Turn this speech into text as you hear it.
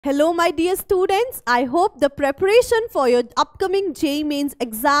Hello my dear students, I hope the preparation for your upcoming JEE Mains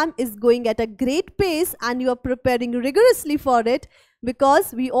exam is going at a great pace and you are preparing rigorously for it,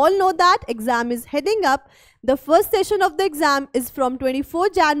 because we all know that exam is heading up. The first session of the exam is from 24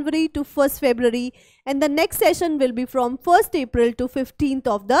 January to 1st February and the next session will be from 1st April to 15th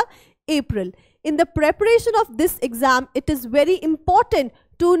of the April. In the preparation of this exam, it is very important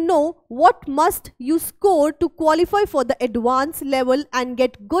to know what must you score to qualify for the advanced level and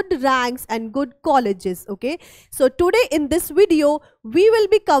get good ranks and good colleges. Okay, so today in this video we will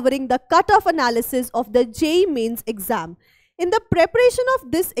be covering the cutoff analysis of the JEE Mains exam. In the preparation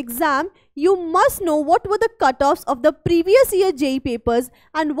of this exam, you must know what were the cutoffs of the previous year JEE papers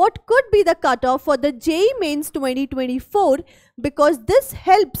and what could be the cutoff for the JEE Mains 2024, because this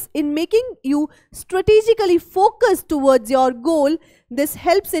helps in making you strategically focus towards your goal. This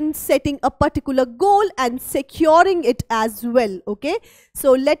helps in setting a particular goal and securing it as well. Okay,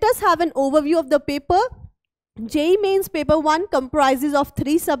 so let us have an overview of the paper. JEE Mains paper 1 comprises of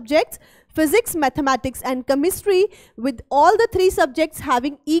 3 subjects: physics, mathematics and chemistry, with all the 3 subjects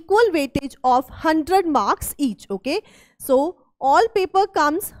having equal weightage of 100 marks each. Okay, so all paper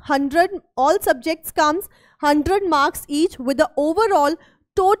comes 100, all subjects comes 100 marks each, with the overall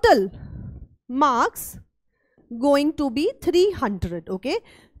total marks going to be 300. Okay,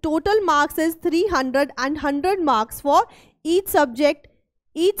 total marks is 300 and 100 marks for each subject.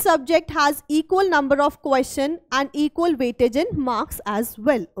 Each subject has equal number of question and equal weightage in marks as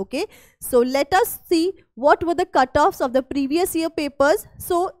well. Okay, so let us see what were the cutoffs of the previous year papers.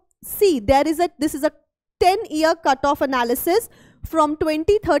 So see, this is a 10-year cutoff analysis from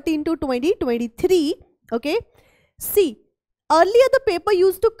 2013 to 2023. Okay, see, earlier the paper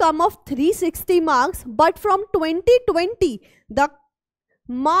used to come off 360 marks, but from 2020 the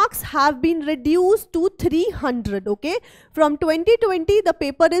marks have been reduced to 300. Okay, from 2020 the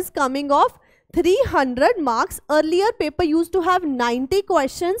paper is coming off 300 marks. Earlier paper used to have 90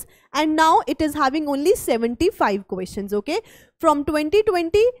 questions and now it is having only 75 questions. Okay, from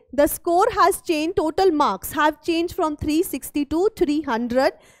 2020 the score has changed, total marks have changed from 360 to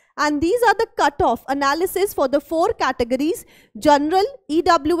 300. And these are the cutoff analysis for the 4 categories: general,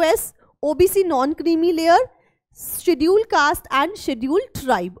 EWS, OBC non-creamy layer, scheduled caste and scheduled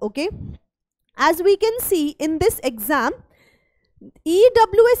tribe. Okay, as we can see in this exam,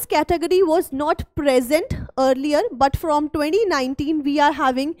 EWS category was not present earlier, but from 2019 we are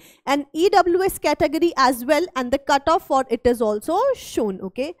having an EWS category as well, and the cutoff for it is also shown.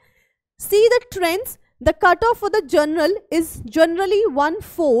 Okay, see the trends. The cutoff for the general is generally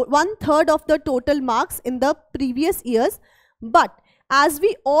 1/3 of the total marks in the previous years, but as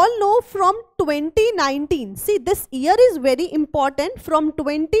we all know from 2019, see, this year is very important. From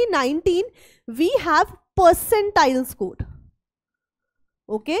 2019 we have percentile score.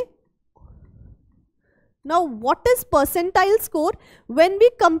 Okay, now what is percentile score? When we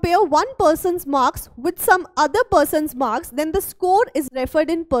compare one person's marks with some other person's marks, then the score is referred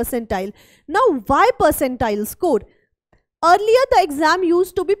in percentile. Now why percentile score? Earlier the exam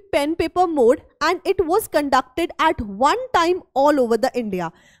used to be pen paper mode and it was conducted at one time all over the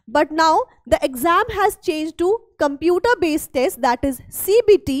India. But now the exam has changed to computer based test, that is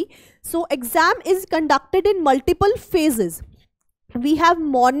CBT. So exam is conducted in multiple phases. We have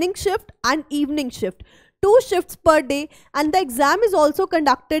morning shift and evening shift, 2 shifts per day, and the exam is also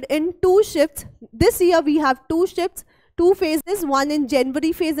conducted in 2 shifts. This year we have 2 shifts, 2 phases, one in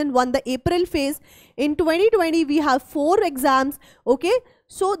January phase and one the April phase. In 2020 we have 4 exams. Okay,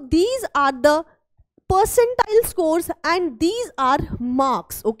 so these are the percentile scores and these are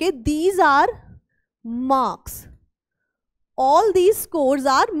marks. Okay, these are marks. All these scores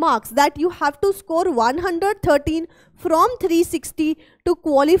are marks that you have to score 113 from 360 to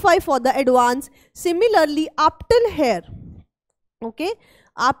qualify for the advance. Similarly, up till here, okay,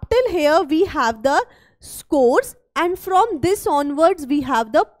 up till here we have the scores, and from this onwards we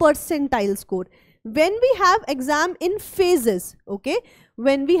have the percentile score. When we have exam in phases, okay,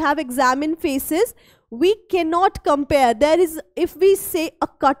 when we have exam in phases, we cannot compare. There is, if we say a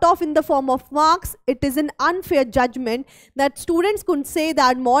cutoff in the form of marks, it is an unfair judgment that students could say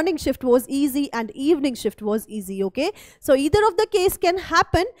that morning shift was easy and evening shift was easy. Okay, so either of the case can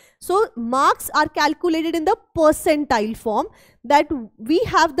happen. So marks are calculated in the percentile form, that we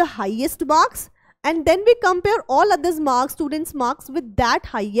have the highest marks and then we compare all others marks, students marks, with that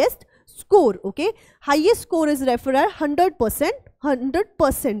highest score. Okay, highest score is referred as 100%, 100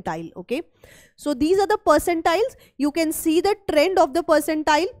 percentile. Okay, so these are the percentiles. You can see the trend of the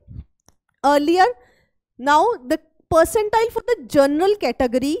percentile earlier. Now the percentile for the general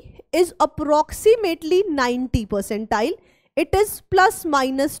category is approximately 90 percentile. it is plus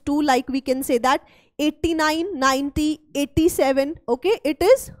minus 2, like we can say that 89, 90, 87, okay, it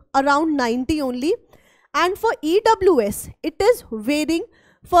is around 90 only. And for EWS, it is varying.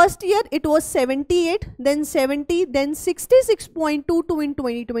 First year it was 78, then 70, then 66.22 in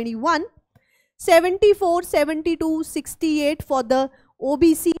 2021, 74, 72, 68 for the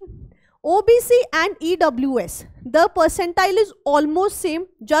OBC. OBC and EWS, the percentile is almost same,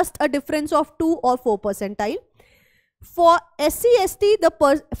 just a difference of 2 or 4 percentile. For SC/ST,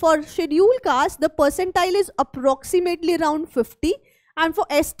 for scheduled caste, the percentile is approximately around 50, and for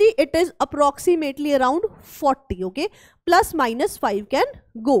ST it is approximately around 40, okay, plus minus 5 can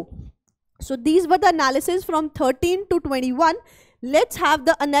go. So these were the analysis from 13 to 21. Let's have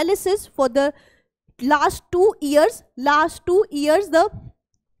the analysis for the last 2 years. Last 2 years, the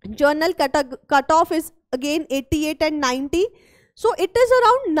journal cutoff is again 88 and 90. So it is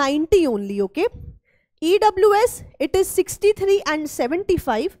around 90 only, okay. EWS, it is 63 and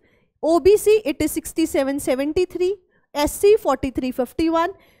 75. OBC, it is 67, 73. SC, 43,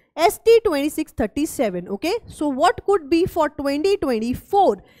 51. ST, 26, 37, okay. So what could be for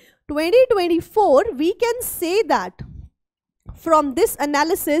 2024? 2024, we can say that from this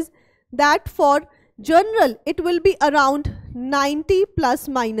analysis that for general, it will be around 90 plus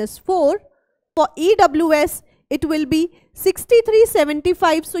minus 4. For EWS, it will be 63,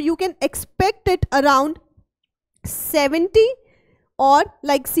 75. So you can expect it around 70 or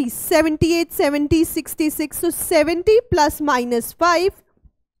like see 78, 70, 66. So 70 plus minus 5.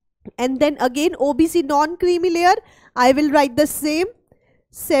 And then again OBC non-creamy layer, I will write the same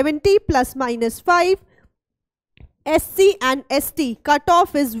 70 plus minus 5. SC and ST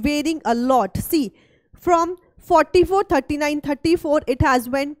cutoff is varying a lot. See, from 44, 39, 34, it has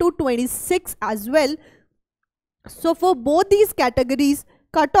went to 26 as well. So for both these categories,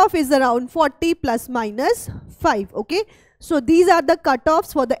 cutoff is around 40 plus minus 5, okay. So these are the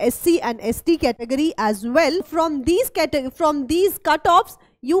cutoffs for the SC and ST category as well. From these cutoffs,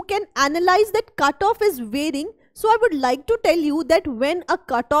 you can analyze that cutoff is varying. So I would like to tell you that when a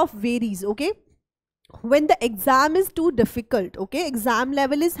cutoff varies, okay, when the exam is too difficult, okay, exam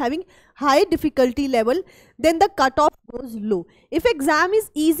level is having high difficulty level, then the cutoff goes low. If exam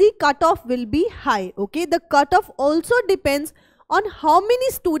is easy, cutoff will be high, okay. The cutoff also depends on how many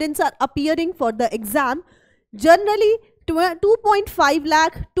students are appearing for the exam. Generally 2.5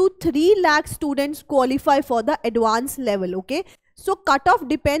 lakh to 3 lakh students qualify for the advanced level, okay. So cutoff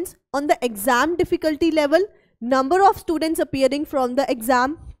depends on the exam difficulty level, number of students appearing from the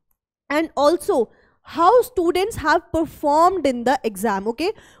exam, and also how students have performed in the exam,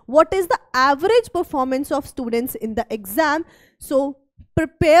 okay. What is the average performance of students in the exam? So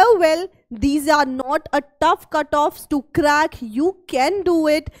prepare well. These are not a tough cutoffs to crack. You can do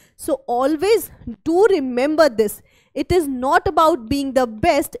it. So always do remember this. It is not about being the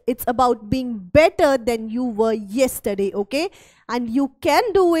best. It's about being better than you were yesterday, okay. And you can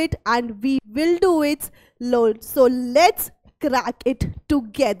do it, and we will do it. So let's crack it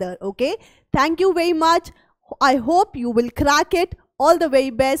together, okay. Thank you very much. I hope you will crack it. All the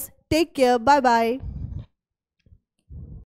very best. Take care. Bye bye.